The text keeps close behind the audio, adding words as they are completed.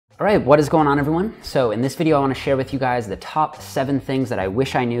All right, what is going on, everyone? So in this video, I want to share with you guys the top 7 things that I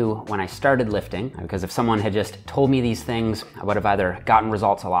wish I knew when I started lifting, because if someone had just told me these things, I would have either gotten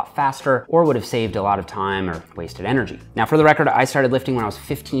results a lot faster or would have saved a lot of time or wasted energy. Now, for the record, I started lifting when I was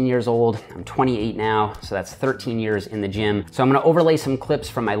 15 years old. I'm 28 now, so that's 13 years in the gym. So I'm going to overlay some clips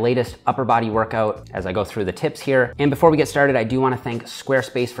from my latest upper body workout as I go through the tips here. And before we get started, I do want to thank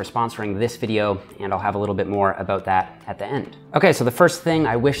Squarespace for sponsoring this video, and I'll have a little bit more about that at the end. Okay, so the first thing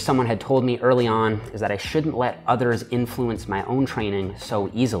I wish someone had told me early on is that I shouldn't let others influence my own training so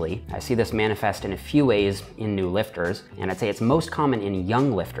easily. I see this manifest in a few ways in new lifters, and I'd say it's most common in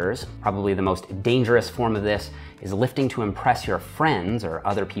young lifters. Probably the most dangerous form of this is lifting to impress your friends or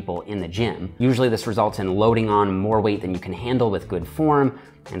other people in the gym. Usually this results in loading on more weight than you can handle with good form,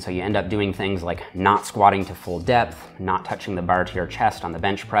 and so you end up doing things like not squatting to full depth, not touching the bar to your chest on the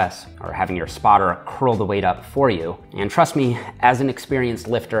bench press, or having your spotter curl the weight up for you. And trust me, as an experienced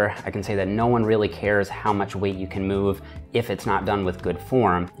lifter, I can say that no one really cares how much weight you can move if it's not done with good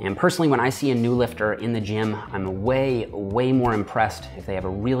form. And personally, when I see a new lifter in the gym, I'm way more impressed if they have a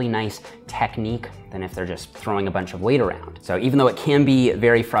really nice technique than if they're just throwing a bunch of weight around. So even though it can be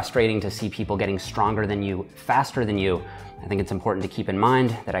very frustrating to see people getting stronger than you, faster than you, I think it's important to keep in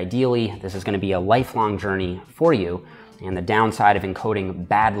mind that ideally this is going to be a lifelong journey for you, and the downside of encoding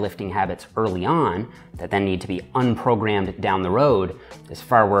bad lifting habits early on that then need to be unprogrammed down the road is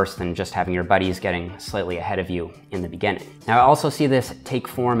far worse than just having your buddies getting slightly ahead of you in the beginning. Now, I also see this take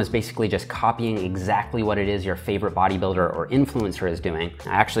form as basically just copying exactly what it is your favorite bodybuilder or influencer is doing.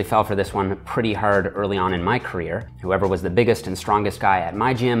 I actually fell for this one pretty hard early on in my career. Whoever was the biggest and strongest guy at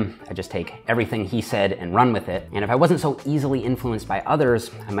my gym, I just take everything he said and run with it. And if I wasn't so easily influenced by others,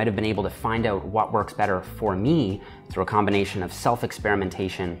 I might have been able to find out what works better for me through a combination of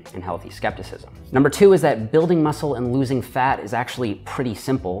self-experimentation and healthy skepticism. Number 2 is that building muscle and losing fat is actually pretty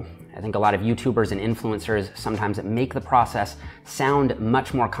simple. I think a lot of YouTubers and influencers sometimes make the process sound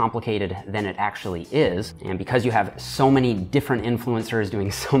much more complicated than it actually is. And because you have so many different influencers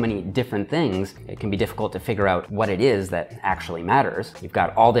doing so many different things, it can be difficult to figure out what it is that actually matters. You've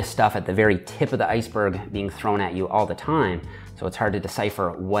got all this stuff at the very tip of the iceberg being thrown at you all the time, so it's hard to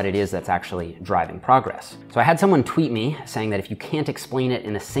decipher what it is that's actually driving progress. So I had someone tweet me saying that if you can't explain it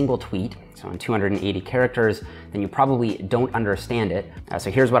in a single tweet, so in 280 characters, then you probably don't understand it. So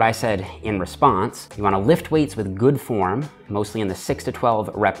here's what I said in response. You want to lift weights with good form, mostly in the 6 to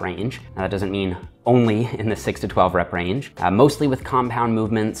 12 rep range. Now that doesn't mean only in the 6 to 12 rep range. Mostly with compound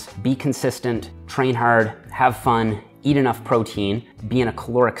movements, be consistent, train hard, have fun, eat enough protein, be in a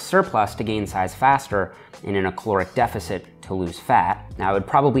caloric surplus to gain size faster, and in a caloric deficit to lose fat. Now, I would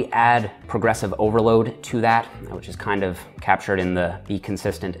probably add progressive overload to that, which is kind of captured in the be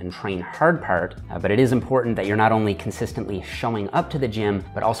consistent and train hard part, but it is important that you're not only consistently showing up to the gym,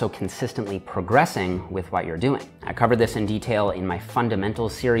 but also consistently progressing with what you're doing. I covered this in detail in my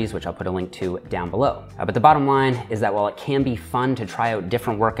fundamentals series, which I'll put a link to down below. But the bottom line is that while it can be fun to try out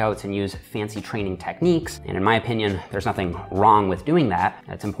different workouts and use fancy training techniques, and in my opinion, there's nothing wrong with doing that,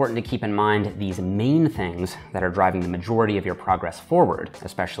 it's important to keep in mind these main things that are driving the majority of your progress forward,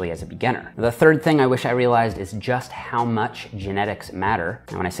 especially as a beginner. The third thing I wish I realized is just how much genetics matter.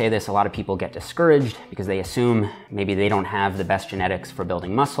 And when I say this, a lot of people get discouraged because they assume maybe they don't have the best genetics for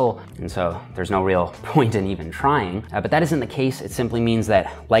building muscle, and so there's no real point in even trying. But that isn't the case. It simply means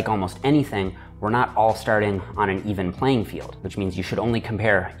that, like almost anything, we're not all starting on an even playing field, which means you should only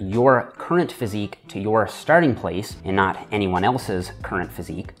compare your current physique to your starting place and not anyone else's current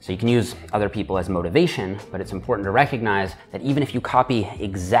physique. So you can use other people as motivation, but it's important to recognize that even if you copy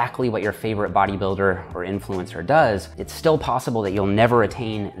exactly what your favorite bodybuilder or influencer does, it's still possible that you'll never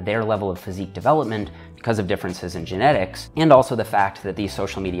attain their level of physique development because of differences in genetics, and also the fact that these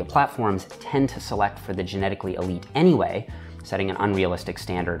social media platforms tend to select for the genetically elite anyway, setting an unrealistic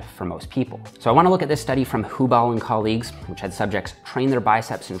standard for most people. So I want to look at this study from Hubal and colleagues, which had subjects train their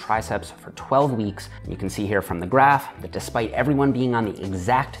biceps and triceps for 12 weeks. You can see here from the graph that despite everyone being on the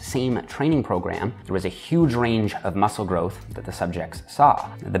exact same training program, there was a huge range of muscle growth that the subjects saw.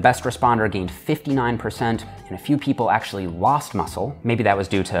 The best responder gained 59%, and a few people actually lost muscle. Maybe that was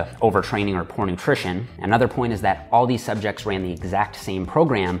due to overtraining or poor nutrition. Another point is that all these subjects ran the exact same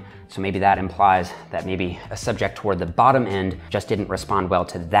program, so maybe that implies that maybe a subject toward the bottom end just didn't respond well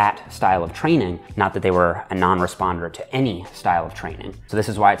to that style of training, not that they were a non-responder to any style of training. So this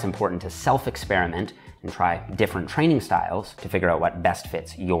is why it's important to self-experiment and try different training styles to figure out what best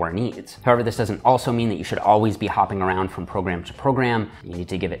fits your needs. However, this doesn't also mean that you should always be hopping around from program to program. You need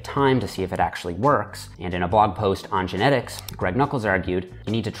to give it time to see if it actually works. And in a blog post on genetics, Greg Nuckols argued,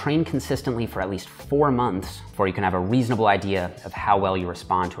 you need to train consistently for at least 4 months before you can have a reasonable idea of how well you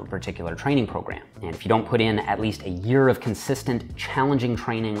respond to a particular training program. And if you don't put in at least a year of consistent, challenging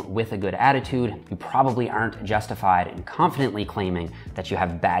training with a good attitude, you probably aren't justified in confidently claiming that you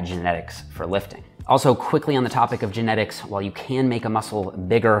have bad genetics for lifting. Also, quickly on the topic of genetics, while you can make a muscle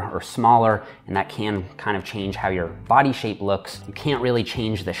bigger or smaller, and that can kind of change how your body shape looks, you can't really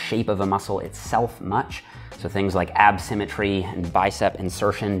change the shape of a muscle itself much. So things like ab symmetry and bicep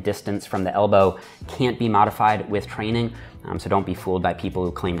insertion distance from the elbow can't be modified with training. So don't be fooled by people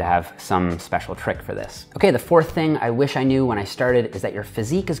who claim to have some special trick for this. Okay, the fourth thing I wish I knew when I started is that your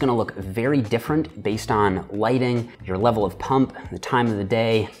physique is gonna look very different based on lighting, your level of pump, the time of the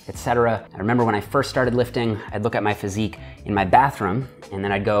day, etc. I remember when I first started lifting, I'd look at my physique in my bathroom, and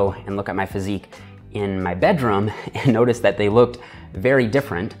then I'd go and look at my physique in my bedroom and notice that they looked very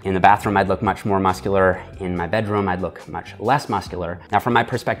different. In the bathroom, I'd look much more muscular. In my bedroom, I'd look much less muscular. Now, from my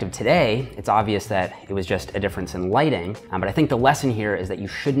perspective today, it's obvious that it was just a difference in lighting, but I think the lesson here is that you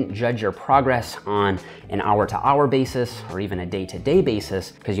shouldn't judge your progress on an hour-to-hour basis or even a day-to-day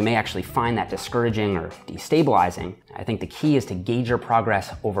basis, because you may actually find that discouraging or destabilizing. I think the key is to gauge your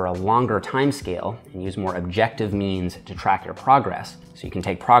progress over a longer time scale and use more objective means to track your progress. So you can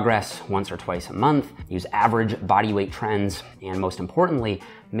take progress once or twice a month, use average body weight trends, and most importantly,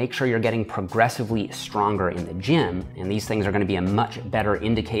 make sure you're getting progressively stronger in the gym. And these things are gonna be a much better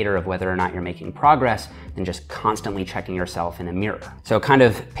indicator of whether or not you're making progress than just constantly checking yourself in a mirror. So kind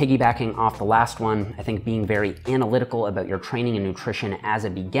of piggybacking off the last one, I think being very analytical about your training and nutrition as a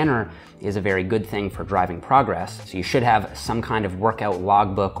beginner is a very good thing for driving progress. So you should have some kind of workout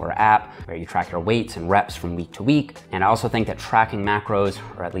logbook or app where you track your weights and reps from week to week. And I also think that tracking macros,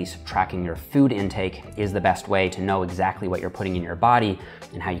 or at least tracking your food intake, is the best way to know exactly what you're putting in your body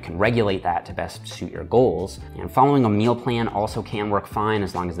and how you can regulate that to best suit your goals. And following a meal plan also can work fine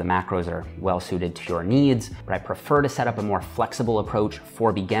as long as the macros are well suited to your needs, but I prefer to set up a more flexible approach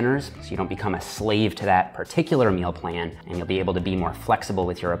for beginners so you don't become a slave to that particular meal plan, and you'll be able to be more flexible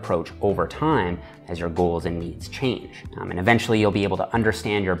with your approach over time as your goals and needs change. And eventually you'll be able to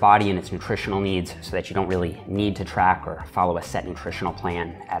understand your body and its nutritional needs so that you don't really need to track or follow a set nutritional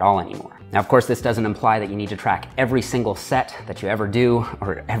plan at all anymore. Now, of course, this doesn't imply that you need to track every single set that you ever do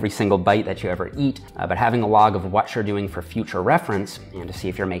or every single bite that you ever eat, but having a log of what you're doing for future reference and to see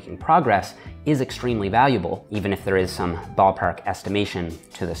if you're making progress is extremely valuable, even if there is some ballpark estimation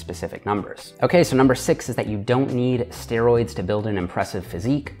to the specific numbers. Okay, so number 6 is that you don't need steroids to build an impressive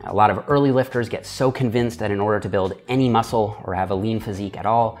physique. A lot of early lifters get so convinced that in order to build any muscle or have a lean physique at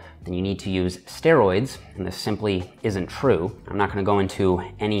all, then you need to use steroids, and this simply isn't true. I'm not gonna go into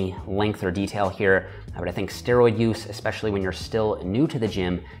any length or detail here, but I think steroid use, especially when you're still new to the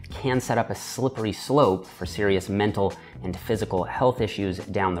gym, can set up a slippery slope for serious mental and physical health issues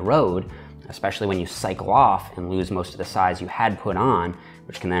down the road, especially when you cycle off and lose most of the size you had put on,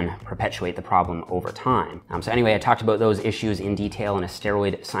 which can then perpetuate the problem over time. So anyway, I talked about those issues in detail in a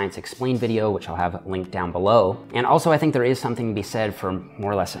Steroid Science Explained video, which I'll have linked down below. And also I think there is something to be said for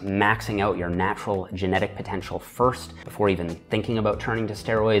more or less maxing out your natural genetic potential first before even thinking about turning to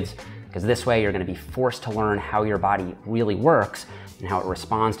steroids, because this way you're going to be forced to learn how your body really works and how it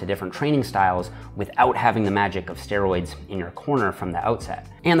responds to different training styles without having the magic of steroids in your corner from the outset.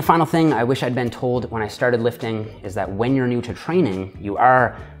 And the final thing I wish I'd been told when I started lifting is that when you're new to training, you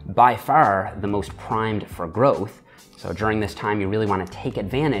are by far the most primed for growth. So during this time, you really want to take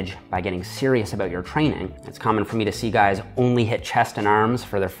advantage by getting serious about your training. It's common for me to see guys only hit chest and arms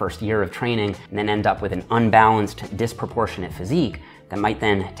for their first year of training and then end up with an unbalanced, disproportionate physique that might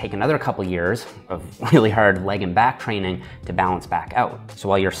then take another couple years of really hard leg and back training to balance back out. So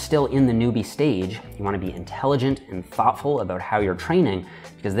while you're still in the newbie stage, you want to be intelligent and thoughtful about how you're training,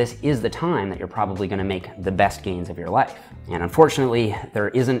 because this is the time that you're probably going to make the best gains of your life. And unfortunately, there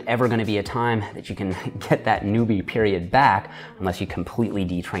isn't ever going to be a time that you can get that newbie period back unless you completely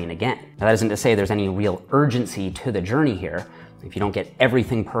detrain again. Now, that isn't to say there's any real urgency to the journey here. If you don't get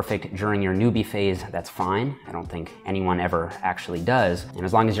everything perfect during your newbie phase, that's fine. I don't think anyone ever actually does. And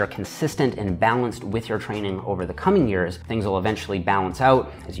as long as you're consistent and balanced with your training over the coming years, things will eventually balance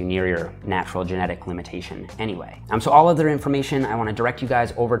out as you near your natural genetic limitation anyway. So all other information, I want to direct you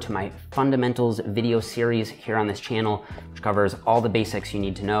guys over to my fundamentals video series here on this channel, which covers all the basics you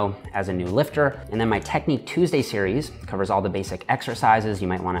need to know as a new lifter. And then my Technique Tuesday series covers all the basic exercises you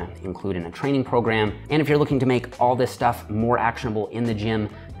might want to include in a training program. And if you're looking to make all this stuff more actionable in the gym,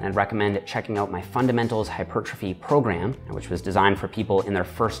 and I'd recommend checking out my Fundamentals Hypertrophy program, which was designed for people in their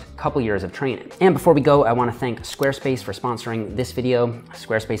first couple years of training. And before we go, I want to thank Squarespace for sponsoring this video.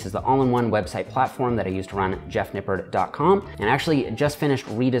 Squarespace is the all-in-one website platform that I use to run jeffnippard.com, and I actually just finished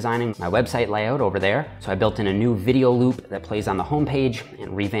redesigning my website layout over there. So I built in a new video loop that plays on the homepage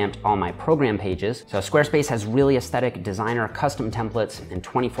and revamped all my program pages. So Squarespace has really aesthetic designer custom templates and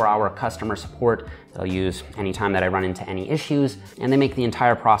 24-hour customer support they'll use anytime that I run into any issues, and they make the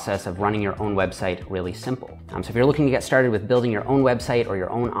entire process of running your own website really simple. So if you're looking to get started with building your own website or your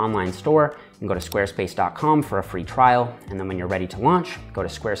own online store, you can go to squarespace.com for a free trial, and then when you're ready to launch, go to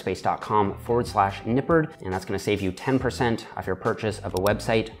squarespace.com/Nippard, and that's going to save you 10% off your purchase of a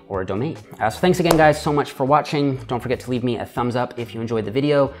website or a domain. So thanks again, guys, so much for watching. Don't forget to leave me a thumbs up if you enjoyed the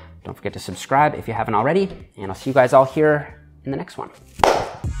video. Don't forget to subscribe if you haven't already, and I'll see you guys all here in the next one.